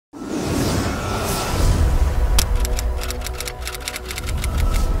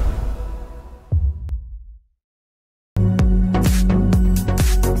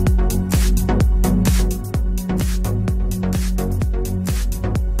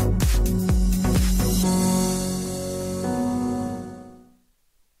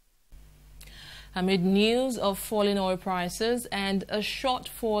Amid news of falling oil prices and a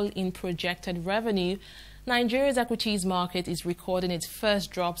shortfall in projected revenue, Nigeria's equities market is recording its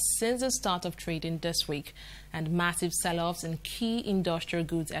first drop since the start of trading this week, and massive sell-offs in key industrial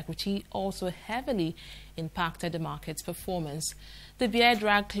goods equity also heavily impacted the market's performance. The bear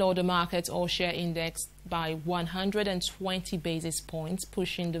drag clawed the market's all-share index by 120 basis points,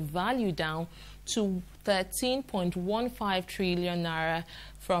 pushing the value down to 13.15 trillion naira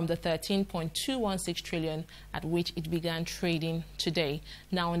from the 13.216 trillion at which it began trading today.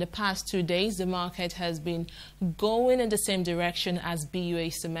 Now, in the past 2 days, the market has been going in the same direction as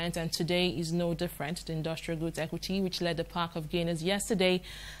BUA cement, and today is no different. The industrial goods equity, which led the pack of gainers yesterday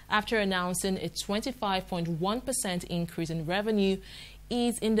after announcing a 25.1% increase in revenue,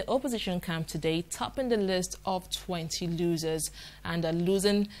 is in the opposition camp today, topping the list of 20 losers and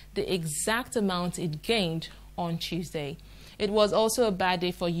losing the exact amount it gained on Tuesday. It was also a bad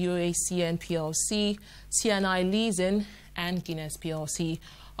day for UACN PLC, TNI Leasing and Guinness PLC.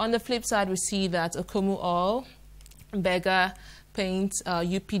 On the flip side, we see that Okomu Oil, Bega Paint,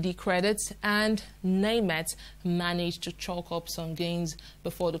 UPD Credits and Namet managed to chalk up some gains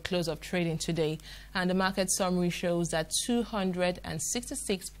before the close of trading today. And the market summary shows that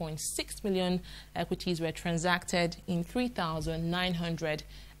 266.6 million equities were transacted in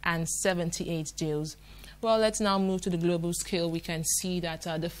 3,978 deals. Well, let's now move to the global scale. We can see that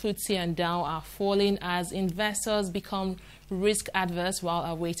the FTSE and Dow are falling as investors become risk adverse while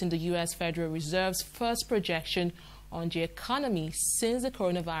awaiting the U.S. Federal Reserve's first projection on the economy since the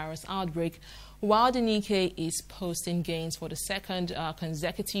coronavirus outbreak, while the Nikkei is posting gains for the second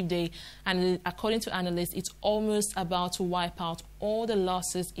consecutive day. And according to analysts, it's almost about to wipe out all the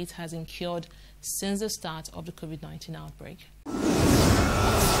losses it has incurred since the start of the COVID-19 outbreak.